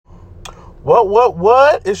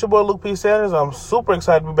What? It's your boy Luke P. Sanders. I'm super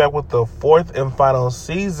excited to be back with the fourth and final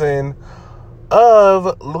season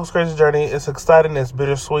of Luke's Crazy Journey. It's exciting, it's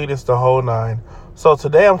bittersweet, it's the whole nine. So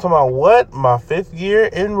today I'm talking about my 5th year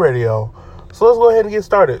in radio. So let's go ahead and get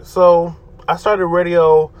started. So I started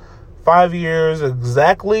radio 5 years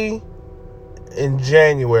exactly in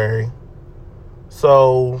January.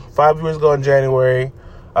 So 5 years ago in January,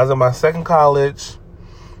 I was in my second college.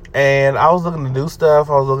 And I was looking to do stuff.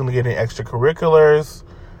 I was looking to get in extracurriculars.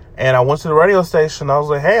 And I went to the radio station. I was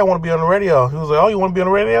like, hey, I want to be on the radio. He was like, oh, you want to be on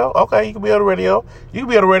the radio? Okay, you can be on the radio. You can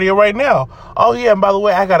be on the radio right now. Oh, yeah, and by the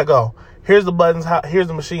way, I got to go. Here's the buttons. Here's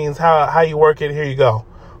the machines. How you work it. Here you go.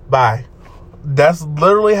 Bye. That's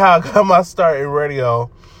literally how I got my start in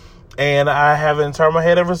radio. And I haven't turned my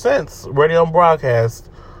head ever since. Radio and broadcast.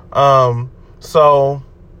 So,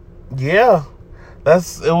 yeah.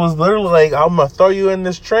 It was literally like, I'm going to throw you in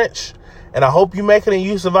this trench, and I hope you make it and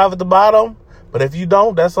you survive at the bottom. But if you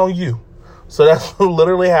don't, that's on you. So that's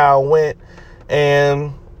literally how I went.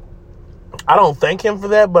 And I don't thank him for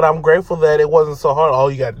that, but I'm grateful that it wasn't so hard. Oh,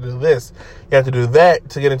 you got to do this. You have to do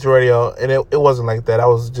that to get into radio. And it wasn't like that. I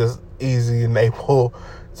was just easy and able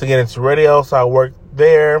to get into radio. So I worked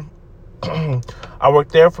there. I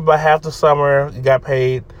worked there for about half the summer. Got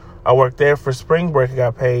paid. I worked there for spring break. I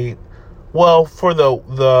got paid. Well, for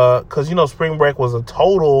because, spring break was a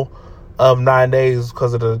total of 9 days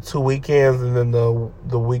because of the 2 weekends and then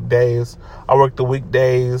the weekdays. I worked the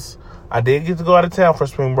weekdays. I did get to go out of town for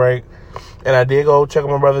spring break, and I did go check on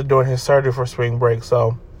my brother during his surgery for spring break.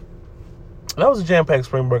 So that was a jam-packed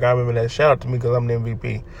spring break. I remember that. Shout out to me because I'm the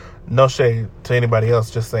MVP. No shade to anybody else,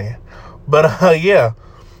 just saying. But, yeah.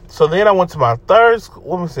 So then I went to my third school.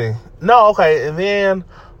 Let me see. No, okay. And then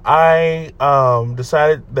I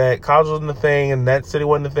decided that college wasn't the thing and that city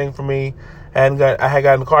wasn't the thing for me. I had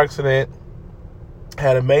gotten in a car accident,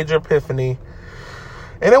 had a major epiphany,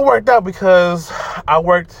 and it worked out because I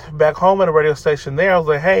worked back home at a radio station there. I was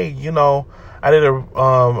like, hey, I did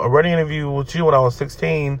a radio interview with you when I was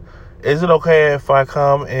 16. Is it okay if I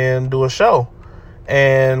come and do a show?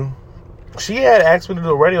 And she had asked me to do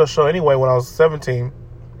a radio show anyway when I was 17.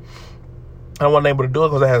 I wasn't able to do it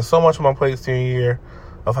because I had so much on my plate senior year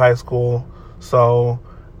of high school. So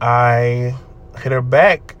I hit her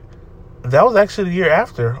back. That was actually the year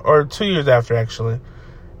after, or 2 years after, actually.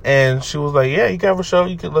 And she was like, yeah, you can have a show.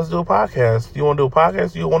 Let's do a podcast. You want to do a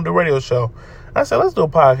podcast? You want to do a radio show? I said, let's do a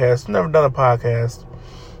podcast. I've never done a podcast.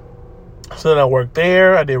 So then I worked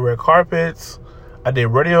there. I did red carpets. I did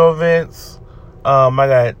radio events. I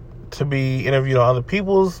got to be interviewed on other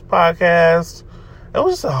people's podcasts. It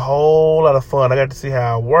was just a whole lot of fun. I got to see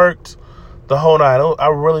how it worked. The whole night. I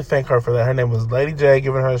really thank her for that. Her name was Lady J,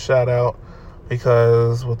 giving her a shout out,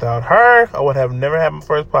 because without her, I would have never had my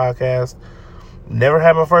first podcast, never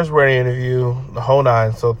had my first radio interview, the whole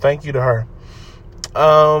nine. So thank you to her.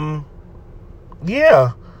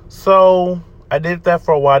 Yeah. So I did that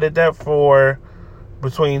for a while. I did that for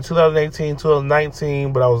between 2018 and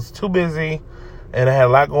 2019, but I was too busy and I had a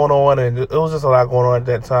lot going on, and it was just a lot going on at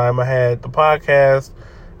that time. I had the podcast.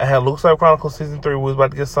 I had Luke's Life Chronicles Season 3. We was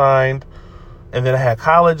about to get signed. And then I had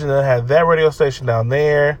college, and then I had that radio station down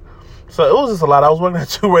there. So it was just a lot. I was working at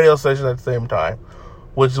 2 radio stations at the same time,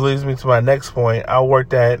 which leads me to my next point. I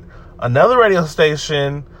worked at another radio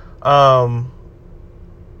station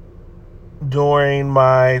during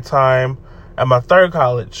my time at my third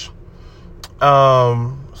college.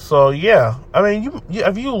 So, yeah. I mean,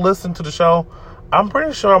 if you listen to the show, I'm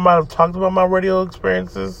pretty sure I might have talked about my radio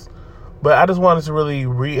experiences. But I just wanted to really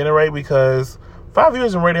reiterate because 5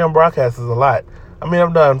 years in radio and broadcast is a lot. I mean,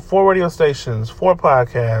 I've done 4 radio stations, 4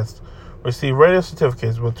 podcasts, received radio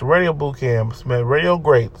certificates, went to radio boot camps, met radio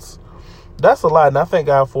greats. That's a lot, and I thank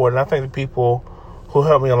God for it, and I thank the people who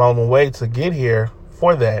helped me along the way to get here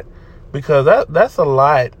for that, because that's a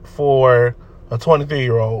lot for a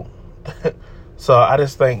 23-year-old. So I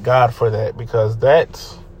just thank God for that, because that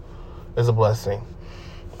is a blessing.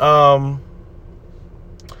 So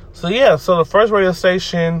the first radio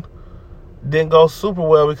station didn't go super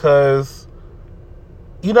well because,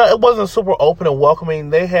 it wasn't super open and welcoming.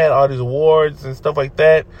 They had all these awards and stuff like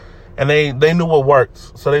that, and they knew what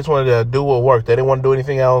worked. So they just wanted to do what worked. They didn't want to do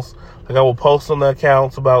anything else. Like, I would post on the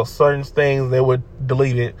accounts about certain things, they would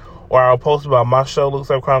delete it. Or I would post about my show, Luke's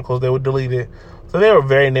Life Chronicles, they would delete it. So they were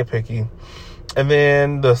very nitpicky. And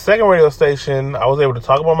then the second radio station, I was able to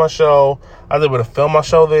talk about my show. I was able to film my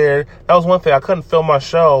show there. That was one thing. I couldn't film my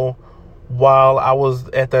show while I was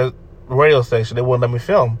at the radio station. They wouldn't let me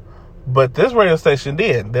film. But this radio station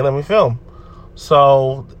did. They let me film.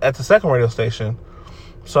 So at the second radio station.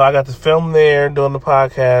 So I got to film there, doing the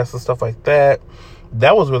podcast and stuff like that.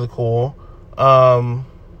 That was really cool.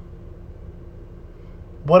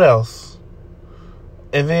 What else?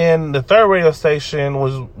 And then the third radio station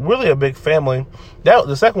was really a big family.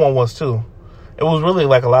 The second one was too. It was really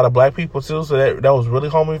like a lot of black people too, so that was really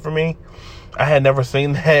homey for me. I had never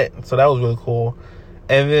seen that, so that was really cool.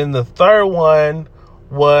 And then the third one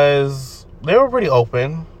was, they were pretty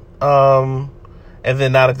open, and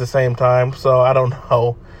then not at the same time, so I don't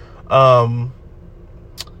know.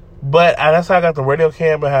 But that's how I got the radio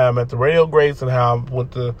camp, and how I met the radio greats, and how I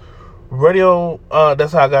went to radio.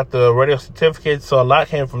 That's how I got the radio certificate. So a lot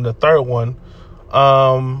came from the third one.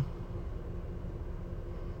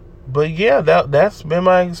 But yeah, that's been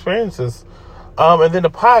my experiences. And then the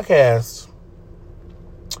podcast.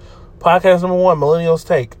 Podcast number 1, Millennials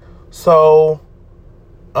Take. So,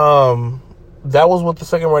 that was with the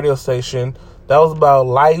second radio station. That was about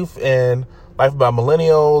life about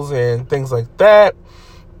millennials and things like that.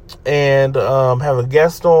 And have a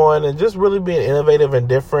guest on and just really being innovative and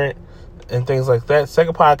different and things like that.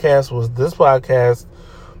 Second podcast was this podcast,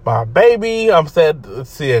 my baby. I'm sad to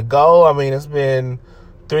see it go. I mean, it's been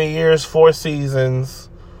 3 years, 4 seasons.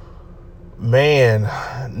 Man,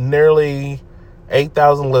 nearly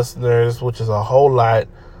 8,000 listeners, which is a whole lot.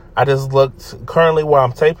 I just looked currently where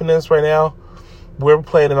I'm taping this right now. We're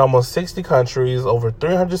playing in almost 60 countries, over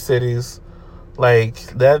 300 cities. Like,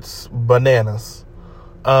 that's bananas.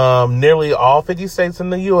 Nearly all 50 states in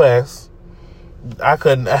the U.S. I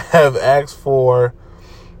couldn't have asked for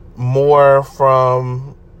more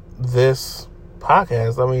from this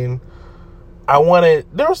podcast. I mean,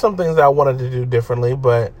 there were some things that I wanted to do differently,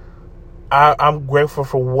 but I'm grateful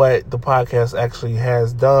for what the podcast actually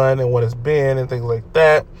has done and what it's been and things like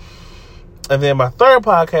that. And then my third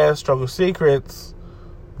podcast, Struggle Secrets,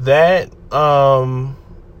 that, oh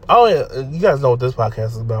yeah, you guys know what this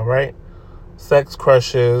podcast is about, right? Sex,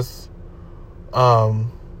 crushes,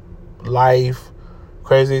 life,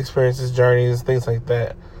 crazy experiences, journeys, things like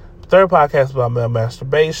that. Third podcast is about male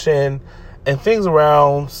masturbation and things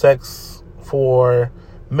around sex for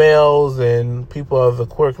males and people of the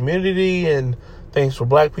queer community and things for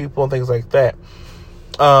black people and things like that.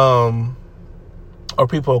 Or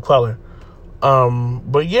people of color.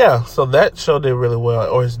 But yeah, so that show did really well,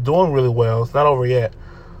 or it's doing really well. It's not over yet.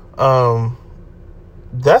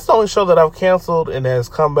 That's the only show that I've canceled and has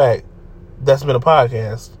come back that's been a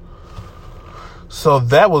podcast. So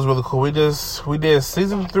that was really cool. We did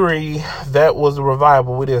season 3. That was a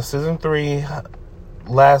revival. We did season 3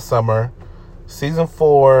 last summer. Season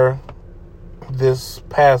 4 this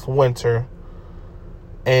past winter.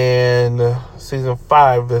 And season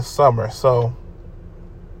 5 this summer. So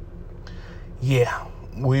yeah,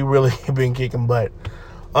 we really been kicking butt.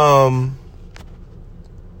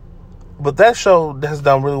 But that show has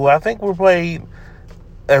done really well. I think we're played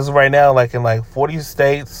as of right now, like in like 40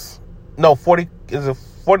 states. No, 40, is it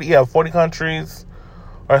 40? Yeah, 40 countries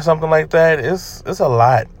or something like that. It's a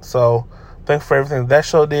lot. So thanks for everything that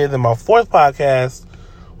show did. Then my fourth podcast,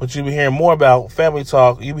 which you'll be hearing more about, Family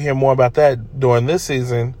Talk. You'll be hearing more about that during this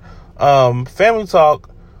season. Family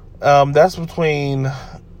Talk, that's between,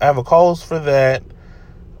 I have a co-host for that.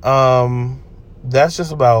 That's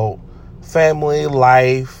just about family,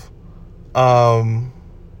 life, and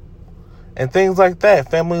things like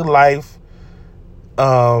that. Family, life,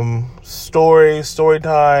 story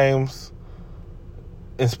times,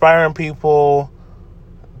 inspiring people,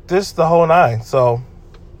 just the whole 9. So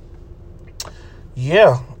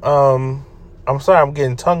yeah, I'm sorry I'm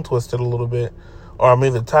getting tongue twisted a little bit, or I'm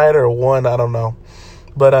either tired or one, I don't know.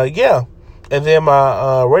 But yeah, and then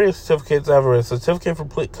my radio certificates, I have a certificate for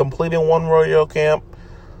completing 1 radio camp.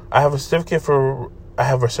 I have a certificate for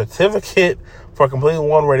completing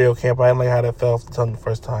 1 radio camp. I didn't like how that fell off the tongue the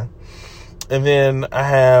first time. And then I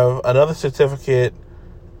have another certificate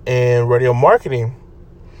in radio marketing.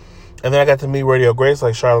 And then I got to meet radio greats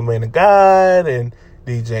like Charlamagne the God and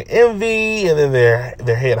DJ Envy, and then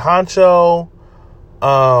their head honcho.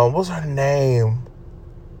 What's her name?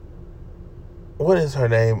 What is her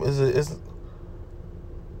name?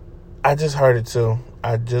 I just heard it too.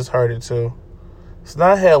 It's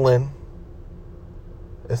not Helen.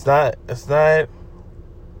 It's not.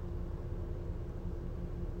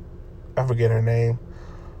 I forget her name.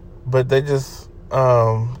 But they just.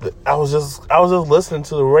 I was just listening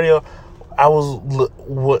to the radio.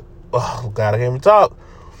 Oh God, I can't even talk.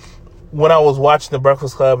 When I was watching The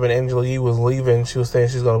Breakfast Club and Angela Yee was leaving, she was saying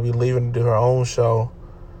she's going to be leaving to do her own show.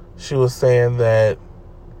 She was saying that,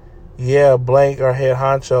 yeah, Blank, our head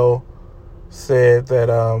honcho, said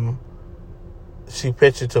that she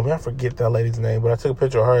pitched it to me. I forget that lady's name, but I took a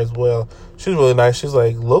picture of her as well. She was really nice. She's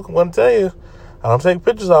like, look, I'm going to tell you, I don't take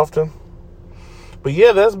pictures often. But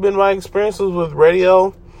yeah, that's been my experiences with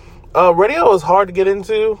radio. Radio is hard to get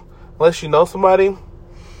into unless you know somebody.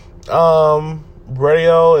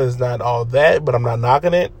 Radio is not all that, but I'm not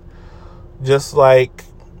knocking it. Just like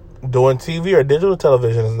doing TV or digital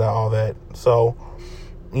television is not all that. So,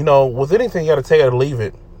 with anything, you got to take it or leave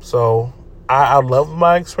it. So, I love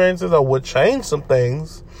my experiences. I would change some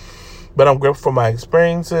things, but I'm grateful for my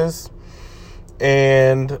experiences.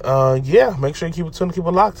 And, make sure you keep it tuned, keep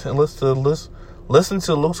it locked, and listen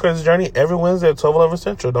to Luke's Crazy Journey every Wednesday at 12:11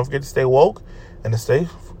 Central. Don't forget to stay woke and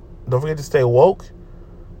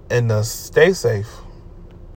stay safe.